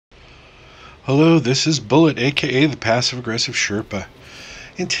Hello, this is Bullet, aka the Passive Aggressive Sherpa.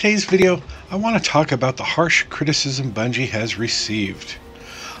 In today's video, I want to talk about the harsh criticism Bungie has received.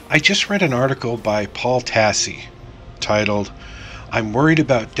 I just read an article by Paul Tassi titled, "I'm worried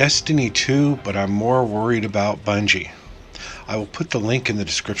about Destiny 2, but I'm more worried about Bungie." I will put the link in the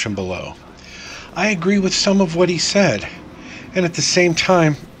description below. I agree with some of what he said, and at the same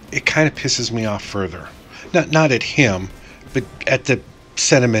time, it kind of pisses me off further. Not at him, but at the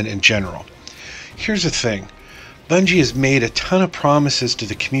sentiment in general. Here's the thing. Bungie has made a ton of promises to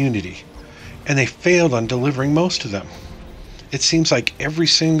the community, and they failed on delivering most of them. It seems like every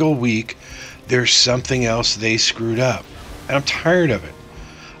single week there's something else they screwed up, and I'm tired of it.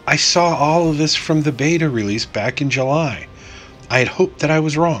 I saw all of this from the beta release back in July. I had hoped that I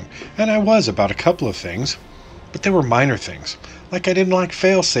was wrong, and I was about a couple of things, but they were minor things, like I didn't like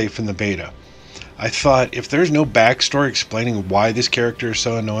failsafe in the beta. I thought, if there's no backstory explaining why this character is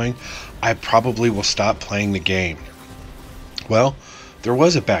so annoying, I probably will stop playing the game. Well, there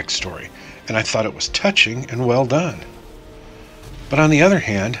was a backstory, and I thought it was touching and well done. But on the other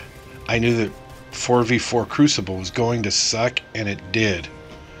hand, I knew that 4v4 Crucible was going to suck, and it did.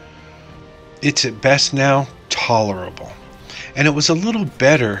 It's at best now tolerable, and it was a little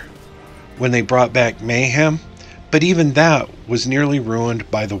better when they brought back Mayhem, but even that was nearly ruined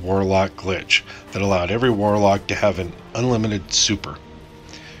by the Warlock glitch that allowed every Warlock to have an unlimited super.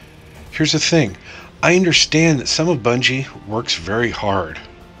 Here's the thing, I understand that some of Bungie works very hard.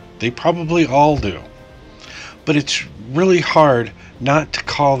 They probably all do. But it's really hard not to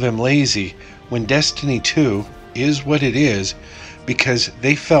call them lazy when Destiny 2 is what it is because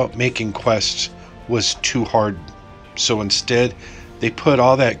they felt making quests was too hard. So instead, they put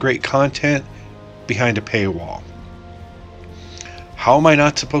all that great content behind a paywall. How am I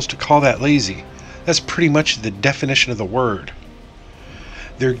not supposed to call that lazy? That's pretty much the definition of the word.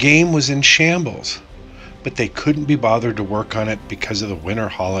 Their game was in shambles, but they couldn't be bothered to work on it because of the winter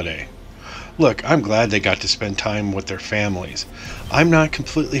holiday. Look, I'm glad they got to spend time with their families. I'm not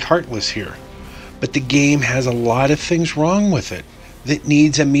completely heartless here, but the game has a lot of things wrong with it that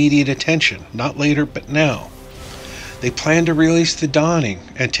needs immediate attention, not later, but now. They plan to release the Dawning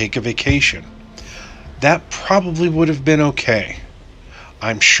and take a vacation. That probably would have been okay.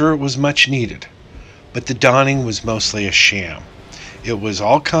 I'm sure it was much needed, but the Dawning was mostly a sham. It was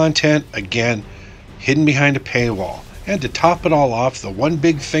all content, again, hidden behind a paywall. And to top it all off, the one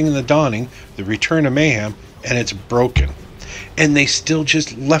big thing in the Dawning, the Return of Mayhem, and it's broken. And they still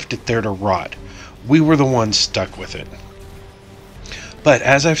just left it there to rot. We were the ones stuck with it. But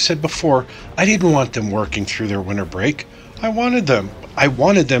as I've said before, I didn't want them working through their winter break. I wanted them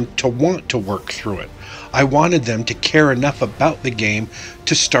to want to work through it. I wanted them to care enough about the game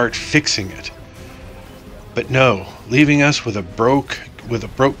to start fixing it. But no, leaving us with a broke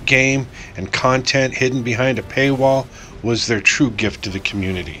game and content hidden behind a paywall was their true gift to the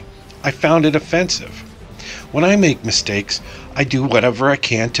community. I found it offensive. When I make mistakes, I do whatever I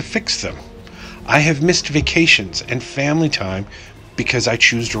can to fix them. I have missed vacations and family time because I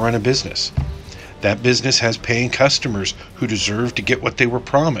choose to run a business. That business has paying customers who deserve to get what they were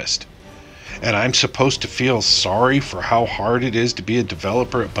promised. And I'm supposed to feel sorry for how hard it is to be a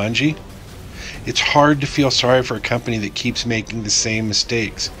developer at Bungie? It's hard to feel sorry for a company that keeps making the same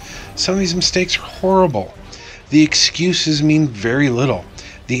mistakes. Some of these mistakes are horrible. The excuses mean very little.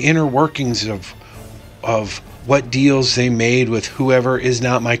 The inner workings of what deals they made with whoever is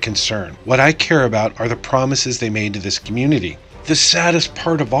not my concern. What I care about are the promises they made to this community. The saddest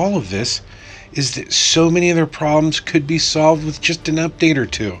part of all of this is that so many of their problems could be solved with just an update or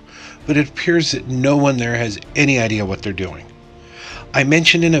two, but it appears that no one there has any idea what they're doing. I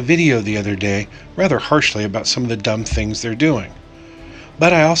mentioned in a video the other day, rather harshly, about some of the dumb things they're doing.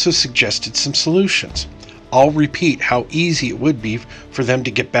 But I also suggested some solutions. I'll repeat how easy it would be for them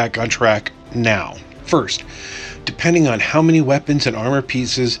to get back on track now. First, depending on how many weapons and armor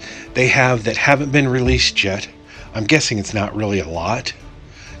pieces they have that haven't been released yet, I'm guessing it's not really a lot,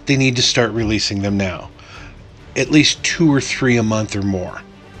 they need to start releasing them now. At least 2 or 3 a month or more.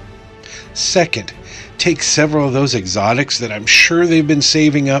 Second, take several of those exotics that I'm sure they've been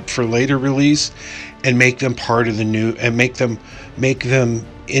saving up for later release and make them part of the new, and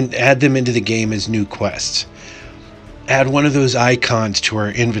add them into the game as new quests. Add one of those icons to our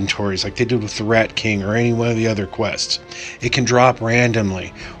inventories like they did with the Rat King or any one of the other quests. It can drop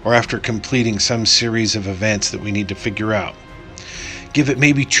randomly or after completing some series of events that we need to figure out. Give it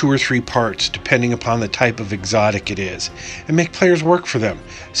maybe 2 or 3 parts, depending upon the type of exotic it is, and make players work for them.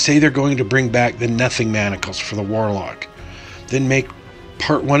 Say they're going to bring back the Nothing Manacles for the Warlock. Then make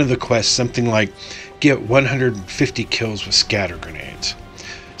part 1 of the quest something like get 150 kills with scatter grenades.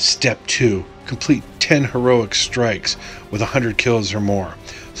 Step 2, complete 10 heroic strikes with 100 kills or more.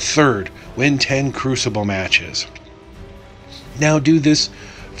 Third, win 10 Crucible matches. Now do this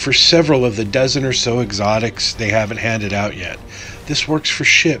for several of the dozen or so exotics they haven't handed out yet. This works for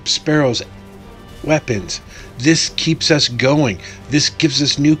ships, sparrows, weapons. This keeps us going. This gives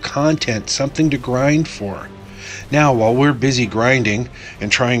us new content, something to grind for. Now, while we're busy grinding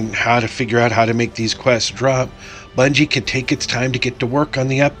and trying how to figure out how to make these quests drop, Bungie can take its time to get to work on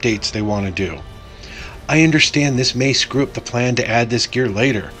the updates they want to do. I understand this may screw up the plan to add this gear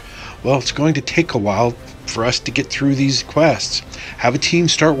later. Well, it's going to take a while for us to get through these quests. Have a team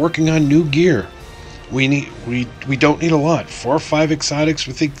start working on new gear. We don't need a lot. 4 or 5 exotics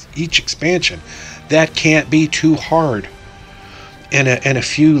with each expansion. That can't be too hard. And a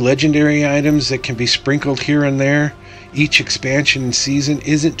few legendary items that can be sprinkled here and there each expansion and season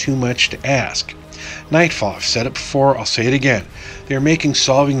isn't too much to ask. Nightfall, I've said it before, I'll say it again. They're making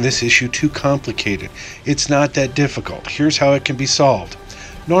solving this issue too complicated. It's not that difficult. Here's how it can be solved.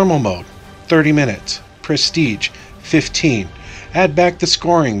 Normal mode, 30 minutes. Prestige, 15. Add back the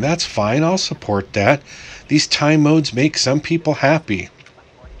scoring. That's fine. I'll support that. These time modes make some people happy.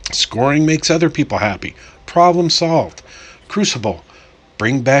 Scoring makes other people happy. Problem solved. Crucible,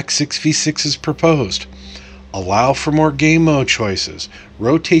 bring back 6v6 as proposed. Allow for more game mode choices.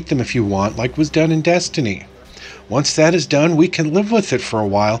 Rotate them if you want, like was done in Destiny. Once that is done, we can live with it for a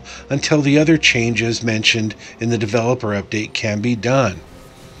while until the other changes mentioned in the developer update can be done.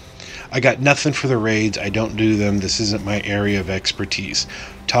 I got nothing for the raids. I don't do them. This isn't my area of expertise.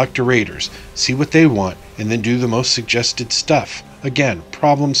 Talk to raiders, see what they want, and then do the most suggested stuff. Again,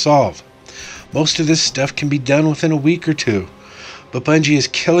 problem solved. Most of this stuff can be done within a week or two. But Bungie is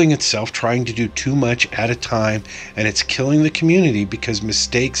killing itself trying to do too much at a time, and it's killing the community because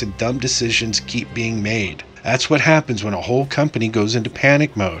mistakes and dumb decisions keep being made. That's what happens when a whole company goes into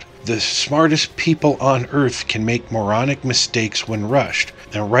panic mode. The smartest people on Earth can make moronic mistakes when rushed,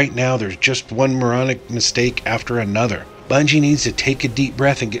 and right now there's just one moronic mistake after another. Bungie needs to take a deep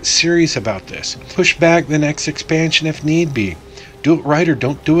breath and get serious about this. Push back the next expansion if need be. Do it right or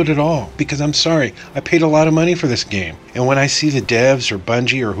don't do it at all. Because I'm sorry, I paid a lot of money for this game. And when I see the devs or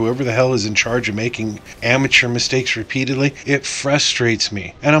Bungie or whoever the hell is in charge of making amateur mistakes repeatedly, it frustrates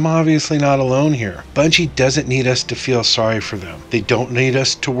me. And I'm obviously not alone here. Bungie doesn't need us to feel sorry for them. They don't need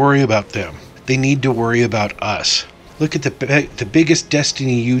us to worry about them. They need to worry about us. Look at the biggest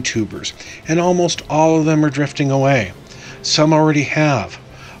Destiny YouTubers, and almost all of them are drifting away. Some already have.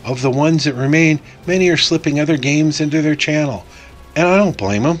 Of the ones that remain, many are slipping other games into their channel. And I don't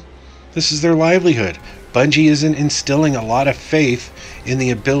blame them. This is their livelihood. Bungie isn't instilling a lot of faith in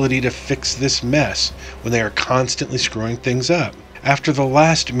the ability to fix this mess when they are constantly screwing things up. After the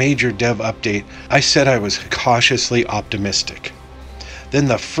last major dev update, I said I was cautiously optimistic. Then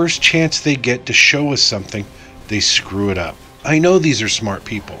the first chance they get to show us something, they screw it up. I know these are smart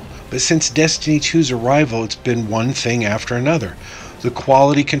people, but since Destiny 2's arrival, it's been one thing after another. The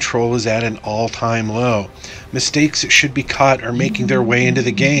quality control is at an all-time low. Mistakes that should be caught are making their way into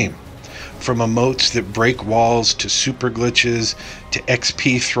the game. From emotes that break walls to super glitches to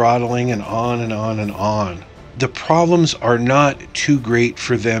XP throttling and on and on and on. The problems are not too great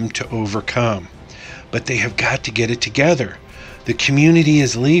for them to overcome, but they have got to get it together. The community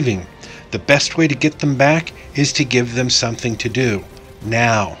is leaving. The best way to get them back is to give them something to do.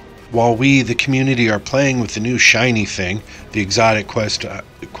 Now. While we, the community, are playing with the new shiny thing, the exotic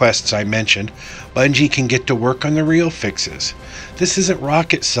quests I mentioned, Bungie can get to work on the real fixes. This isn't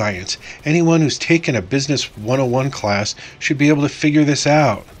rocket science. Anyone who's taken a Business 101 class should be able to figure this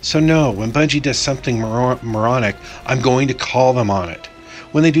out. So no, when Bungie does something moronic, I'm going to call them on it.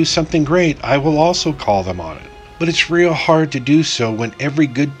 When they do something great, I will also call them on it. But it's real hard to do so when every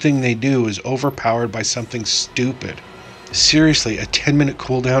good thing they do is overpowered by something stupid. Seriously, a 10-minute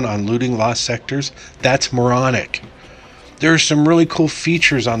cooldown on looting lost sectors? That's moronic. There are some really cool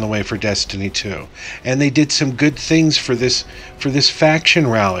features on the way for Destiny 2, and they did some good things for this faction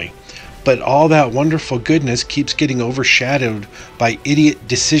rally. But all that wonderful goodness keeps getting overshadowed by idiot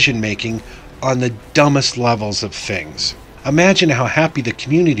decision-making on the dumbest levels of things. Imagine how happy the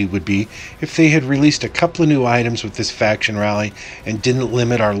community would be if they had released a couple of new items with this faction rally and didn't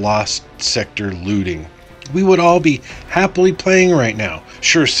limit our lost sector looting. We would all be happily playing right now.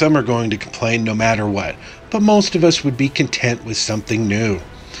 Sure, some are going to complain no matter what, but most of us would be content with something new.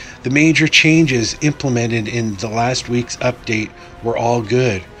 The major changes implemented in the last week's update were all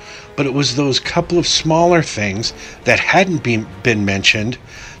good, but it was those couple of smaller things that hadn't been mentioned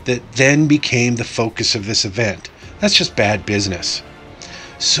that then became the focus of this event. That's just bad business.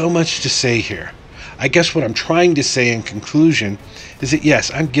 So much to say here. I guess what I'm trying to say in conclusion is that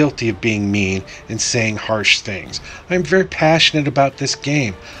yes, I'm guilty of being mean and saying harsh things. I'm very passionate about this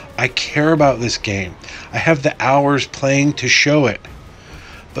game. I care about this game. I have the hours playing to show it.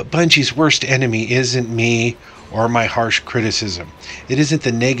 But Bungie's worst enemy isn't me or my harsh criticism. It isn't the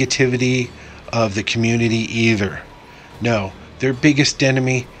negativity of the community either. No, their biggest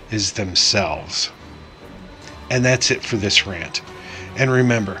enemy is themselves. And that's it for this rant. And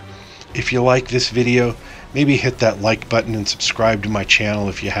remember, if you like this video, maybe hit that like button and subscribe to my channel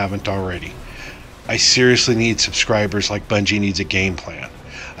if you haven't already. I seriously need subscribers like Bungie needs a game plan.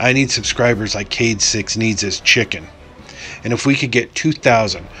 I need subscribers like Cade6 needs his chicken. And if we could get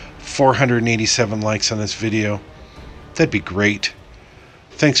 2,487 likes on this video, that'd be great.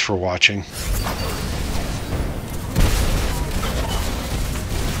 Thanks for watching.